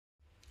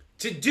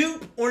To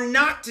dupe or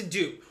not to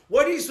dupe?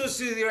 What are you supposed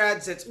to do with your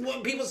ad sets?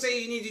 Well, people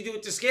say you need to do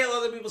it to scale.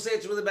 Other people say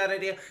it's a really bad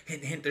idea.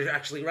 Hint, hint, they're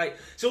actually right.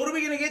 So what are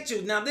we going to get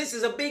to? Now, this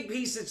is a big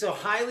piece. It's a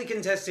highly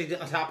contested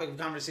topic of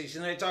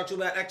conversation that I talk to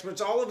about experts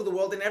all over the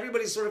world, and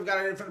everybody's sort of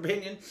got a different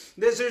opinion.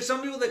 There's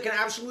some people that can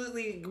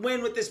absolutely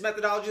win with this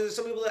methodology. There's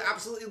some people that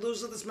absolutely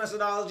lose with this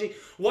methodology.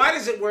 Why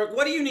does it work?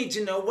 What do you need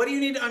to know? What do you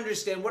need to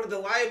understand? What are the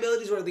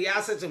liabilities? What are the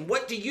assets? And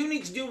what do you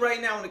need to do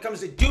right now when it comes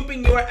to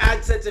duping your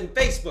ad sets in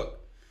Facebook?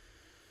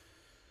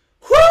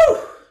 Whew!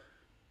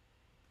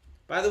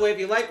 By the way, if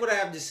you like what I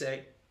have to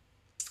say,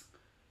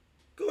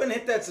 go ahead and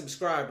hit that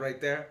subscribe right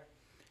there,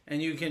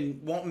 and you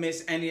won't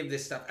miss any of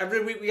this stuff.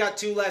 Every week we got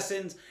 2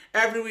 lessons.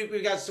 Every week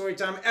we got story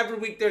time. Every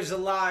week there's a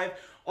live.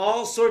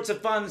 All sorts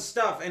of fun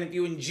stuff. And if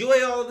you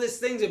enjoy all of these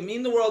things, it'd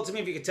mean the world to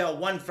me if you could tell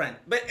one friend.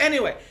 But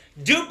anyway,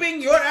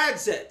 duping your ad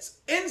sets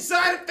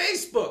inside of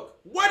Facebook.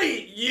 What do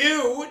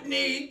you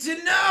need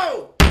to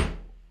know?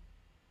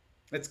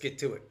 Let's get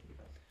to it.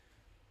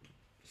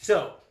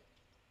 So,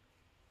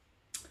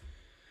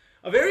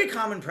 a very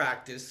common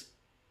practice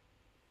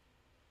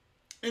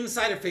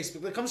inside of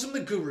Facebook that comes from the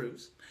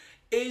gurus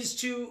is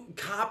to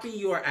copy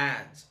your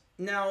ads.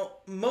 Now,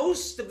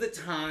 most of the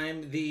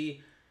time, the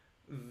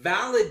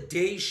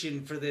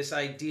validation for this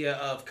idea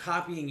of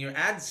copying your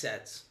ad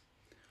sets,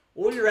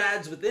 or your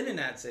ads within an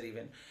ad set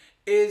even,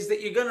 is that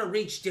you're going to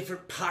reach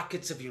different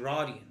pockets of your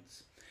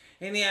audience.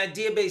 And the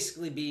idea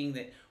basically being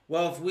that,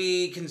 well, if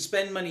we can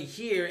spend money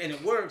here and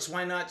it works,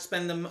 why not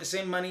spend the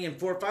same money in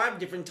 4 or 5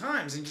 different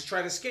times and just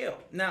try to scale?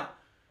 Now,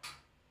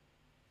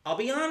 I'll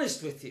be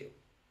honest with you.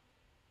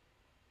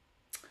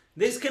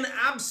 This can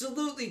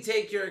absolutely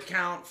take your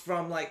account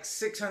from like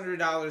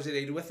 $600 a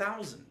day to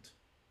 $1,000.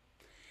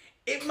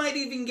 It might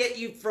even get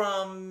you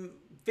from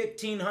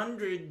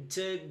 $1,500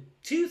 to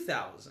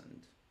 $2,000.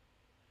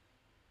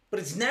 But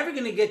it's never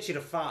going to get you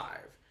to $5,000.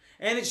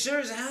 And it sure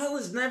as hell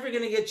is never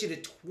going to get you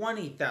to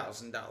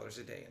 $20,000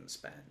 a day in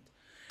spend.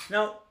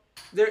 Now,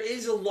 there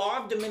is a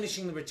law of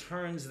diminishing the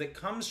returns that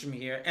comes from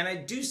here. And I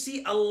do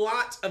see a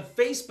lot of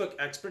Facebook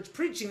experts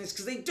preaching this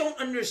because they don't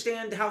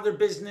understand how their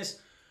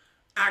business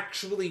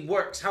actually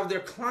works, how their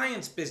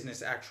client's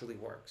business actually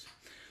works.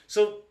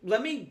 So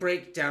let me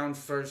break down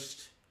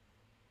first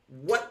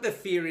what the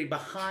theory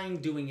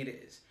behind doing it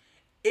is.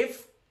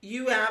 If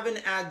you have an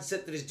ad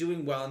set that is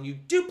doing well and you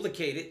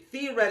duplicate it,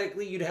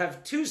 theoretically you'd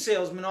have 2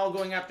 salesmen all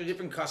going after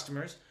different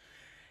customers.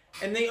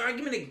 And the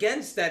argument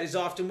against that is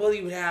often, well,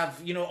 you would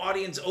have,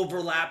 audience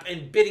overlap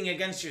and bidding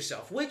against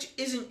yourself, which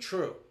isn't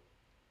true.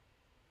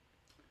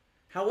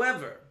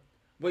 However,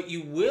 what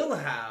you will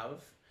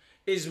have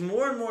is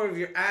more and more of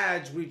your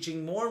ads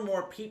reaching more and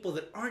more people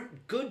that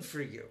aren't good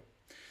for you.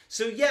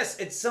 So yes,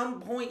 at some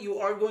point you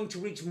are going to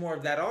reach more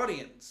of that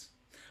audience,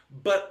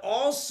 but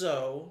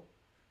also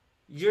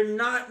you're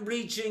not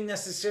reaching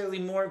necessarily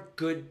more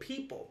good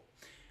people.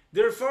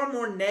 There are far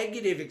more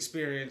negative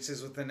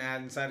experiences with an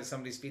ad inside of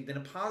somebody's feed than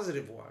a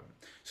positive one.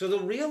 So the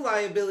real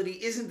liability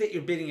isn't that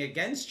you're bidding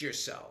against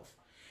yourself.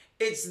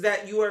 It's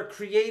that you are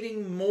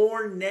creating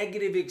more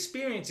negative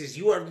experiences.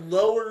 You are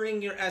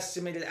lowering your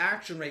estimated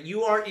action rate.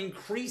 You are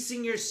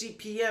increasing your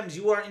CPMs.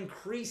 You are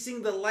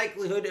increasing the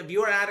likelihood of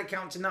your ad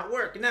account to not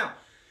work. Now,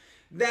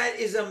 that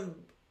is an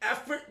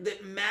effort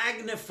that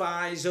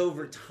magnifies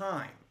over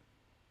time.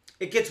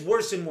 It gets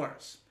worse and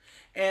worse.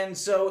 And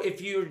so if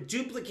you're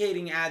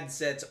duplicating ad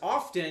sets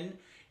often,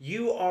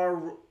 you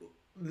are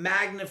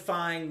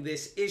magnifying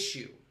this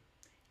issue.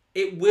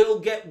 It will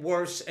get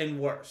worse and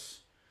worse.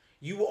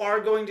 You are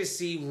going to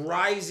see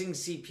rising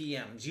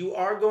CPMs. You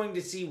are going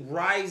to see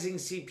rising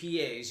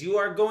CPAs. You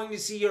are going to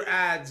see your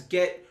ads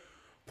get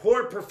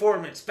poor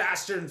performance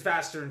faster and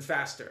faster and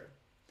faster.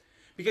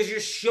 Because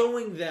you're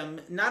showing them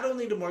not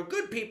only to more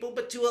good people,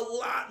 but to a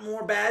lot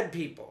more bad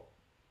people.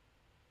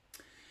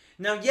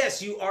 Now,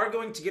 yes, you are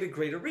going to get a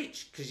greater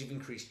reach because you've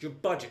increased your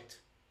budget.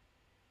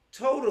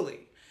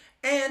 Totally.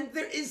 And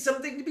there is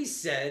something to be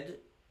said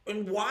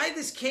and why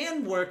this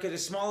can work at a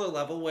smaller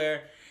level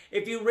where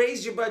if you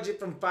raise your budget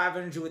from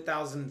 $500 to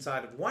 $1,000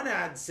 inside of one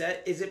ad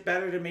set, is it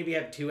better to maybe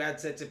have 2 ad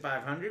sets at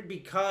 $500?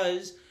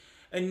 Because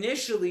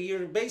initially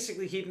you're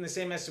basically keeping the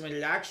same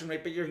estimated action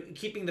rate, but you're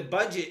keeping the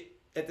budget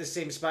at the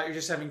same spot. You're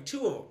just having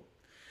 2 of them.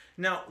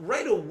 Now,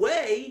 right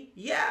away,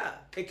 yeah,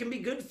 it can be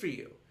good for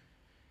you.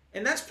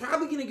 And that's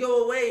probably going to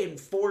go away in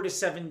 4 to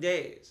 7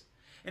 days.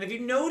 And if you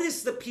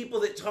notice the people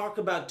that talk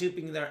about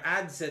duping their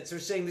ad sets are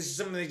saying this is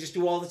something they just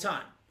do all the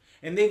time.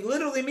 And they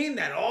literally mean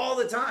that all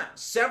the time.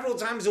 Several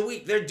times a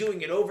week, they're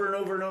doing it over and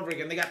over and over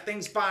again. They got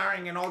things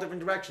firing in all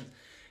different directions.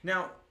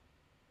 Now,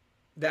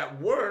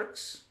 that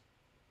works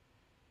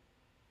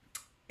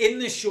in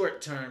the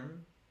short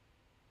term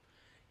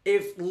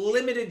if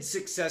limited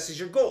success is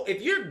your goal.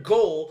 If your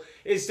goal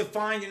is to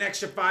find an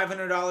extra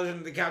 $500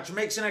 under the couch or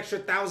makes an extra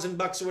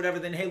 $1,000 or whatever,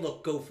 then hey,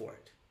 look, go for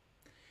it.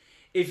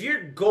 If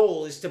your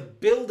goal is to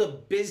build a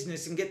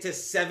business and get to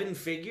 7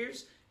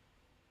 figures,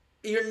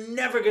 you're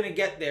never going to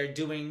get there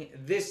doing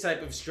this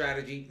type of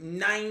strategy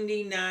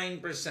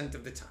 99%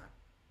 of the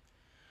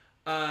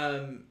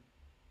time.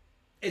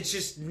 It's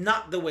just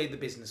not the way the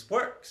business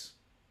works.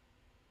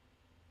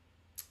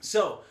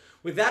 So,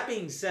 with that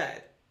being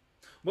said,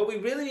 what we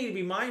really need to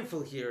be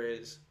mindful here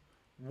is,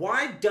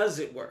 why does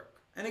it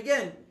work? And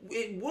again,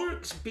 it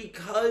works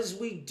because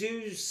we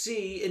do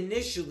see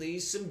initially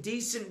some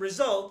decent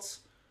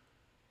results,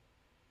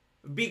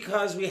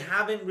 because we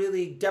haven't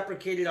really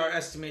deprecated our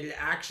estimated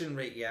action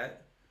rate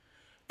yet,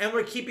 and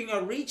we're keeping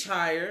our reach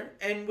higher,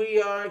 and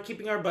we are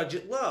keeping our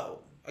budget low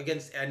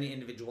against any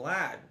individual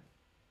ad.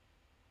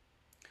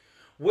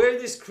 Where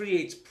this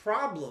creates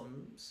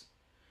problems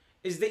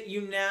is that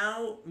you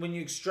now, when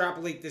you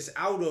extrapolate this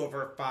out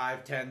over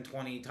 5, 10,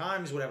 20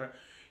 times, whatever,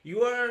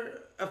 you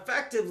are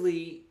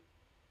effectively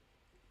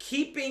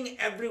keeping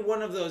every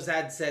one of those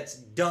ad sets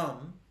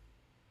dumb,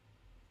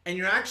 and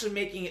you're actually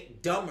making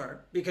it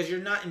dumber because you're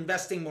not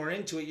investing more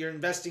into it. You're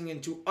investing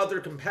into other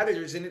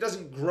competitors, and it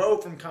doesn't grow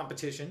from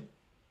competition.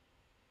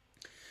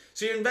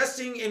 So you're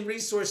investing in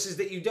resources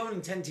that you don't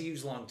intend to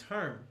use long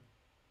term,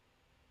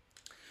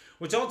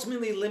 which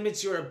ultimately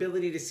limits your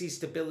ability to see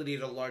stability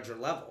at a larger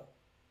level.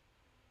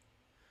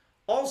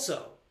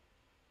 Also,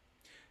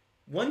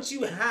 once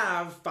you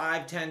have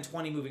 5, 10,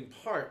 20 moving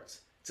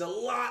parts, it's a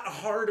lot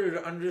harder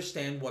to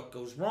understand what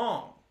goes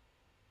wrong.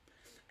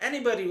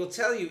 Anybody will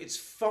tell you it's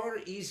far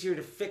easier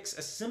to fix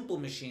a simple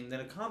machine than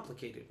a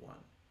complicated one.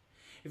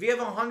 If you have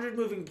 100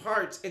 moving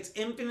parts, it's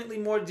infinitely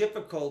more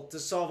difficult to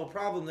solve a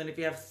problem than if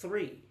you have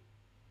 3.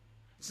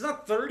 It's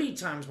not 30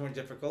 times more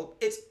difficult,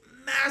 it's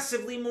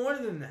massively more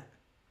than that.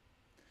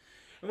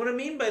 And what I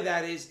mean by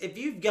that is, if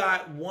you've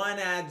got one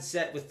ad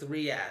set with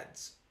 3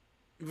 ads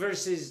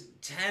versus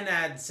 10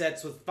 ad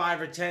sets with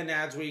 5 or 10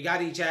 ads where you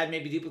got each ad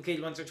maybe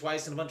duplicated once or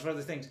twice and a bunch of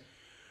other things,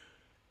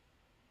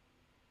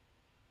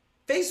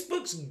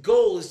 Facebook's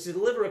goal is to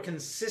deliver a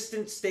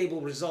consistent, stable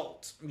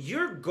result.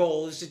 Your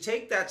goal is to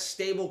take that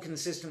stable,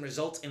 consistent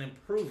result and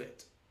improve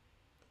it.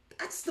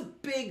 That's the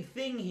big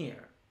thing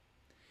here.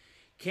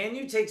 Can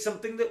you take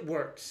something that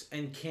works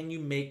and can you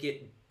make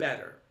it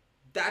better?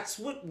 That's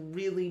what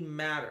really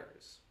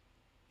matters.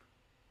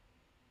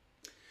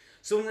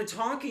 So when we're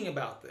talking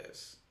about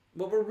this,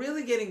 what we're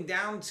really getting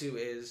down to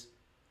is,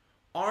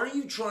 are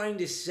you trying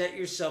to set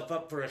yourself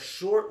up for a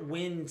short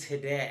win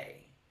today,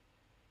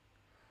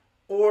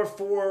 or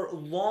for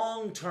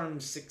long-term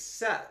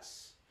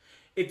success?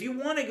 If you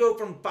want to go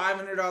from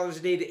 $500 a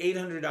day to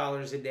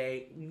 $800 a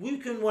day, you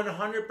can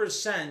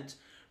 100%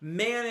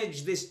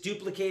 manage this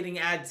duplicating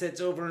ad sets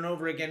over and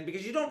over again,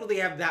 because you don't really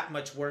have that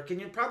much work,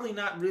 and you're probably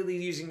not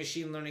really using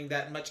machine learning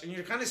that much, and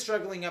you're kind of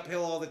struggling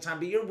uphill all the time,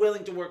 but you're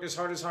willing to work as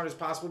hard as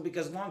possible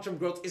because long-term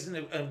growth isn't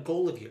a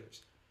goal of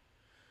yours.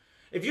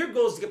 If your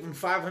goal is to get from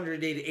 500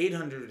 a day to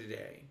 800 a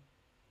day,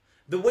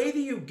 the way that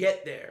you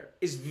get there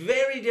is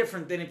very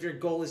different than if your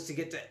goal is to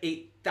get to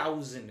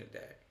 8,000 a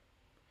day.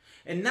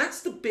 And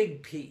that's the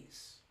big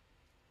piece.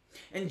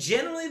 And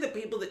generally the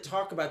people that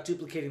talk about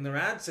duplicating their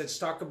ad sets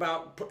talk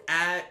about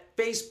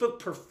Facebook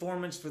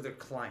performance for their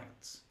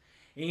clients.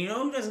 And you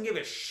know who doesn't give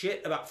a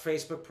shit about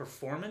Facebook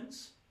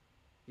performance?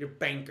 Your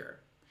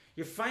banker,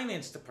 your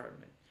finance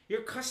department,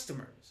 your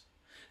customers.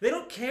 They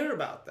don't care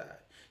about that.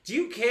 Do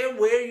you care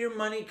where your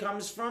money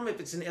comes from if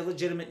it's an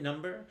illegitimate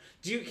number?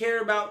 Do you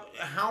care about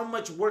how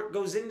much work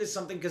goes into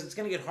something because it's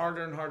going to get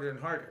harder and harder and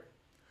harder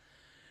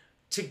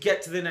to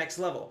get to the next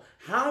level?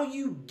 How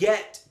you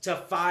get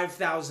to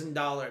 $5,000,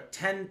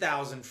 $10,000,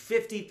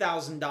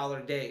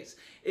 $50,000 days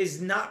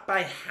is not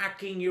by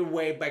hacking your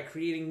way, by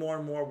creating more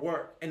and more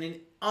work in an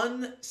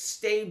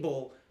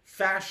unstable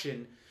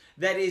fashion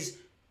that is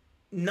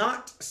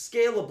not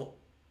scalable.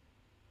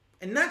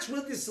 And that's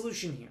really the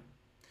solution here.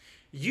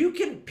 You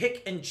can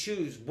pick and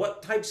choose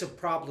what types of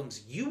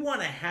problems you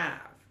want to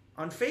have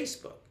on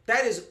Facebook.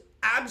 That is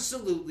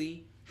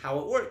absolutely how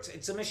it works.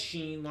 It's a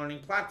machine learning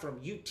platform.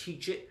 You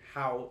teach it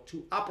how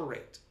to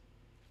operate.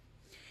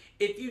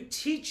 If you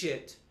teach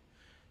it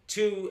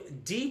to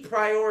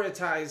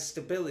deprioritize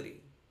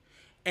stability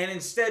and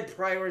instead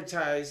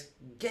prioritize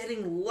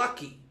getting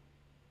lucky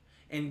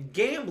and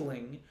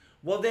gambling,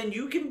 well, then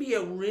you can be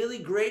a really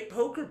great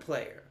poker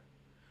player,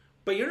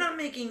 but you're not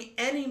making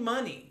any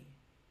money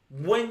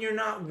when you're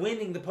not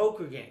winning the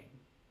poker game.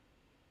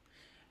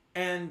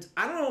 And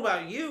I don't know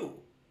about you,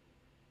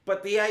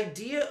 but the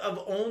idea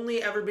of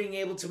only ever being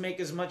able to make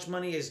as much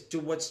money as to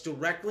what's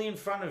directly in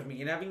front of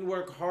me and having to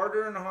work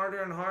harder and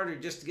harder and harder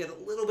just to get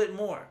a little bit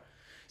more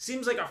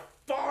seems like a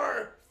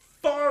far,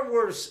 far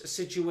worse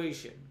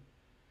situation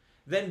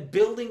than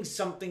building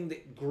something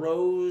that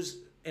grows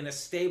in a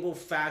stable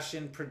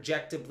fashion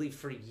projectably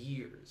for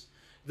years.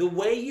 The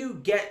way you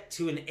get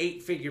to an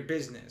 8-figure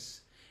business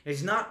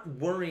is not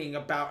worrying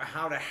about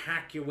how to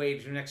hack your way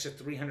to an extra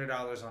 $300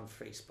 on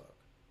Facebook.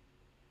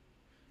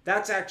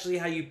 That's actually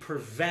how you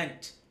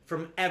prevent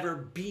from ever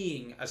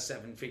being a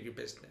 7-figure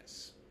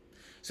business.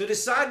 So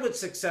decide what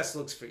success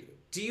looks for you.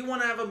 Do you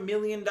want to have $1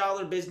 million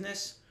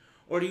business,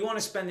 or do you want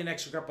to spend an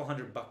extra couple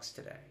 $100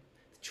 today?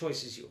 The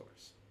choice is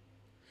yours.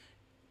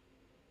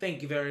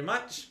 Thank you very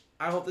much.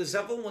 I hope this is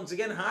helpful. Once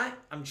again, hi,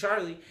 I'm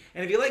Charlie.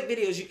 And if you like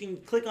videos, you can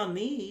click on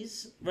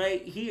these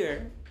right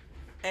here.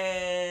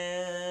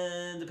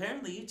 And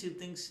apparently YouTube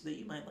thinks that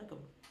you might like them.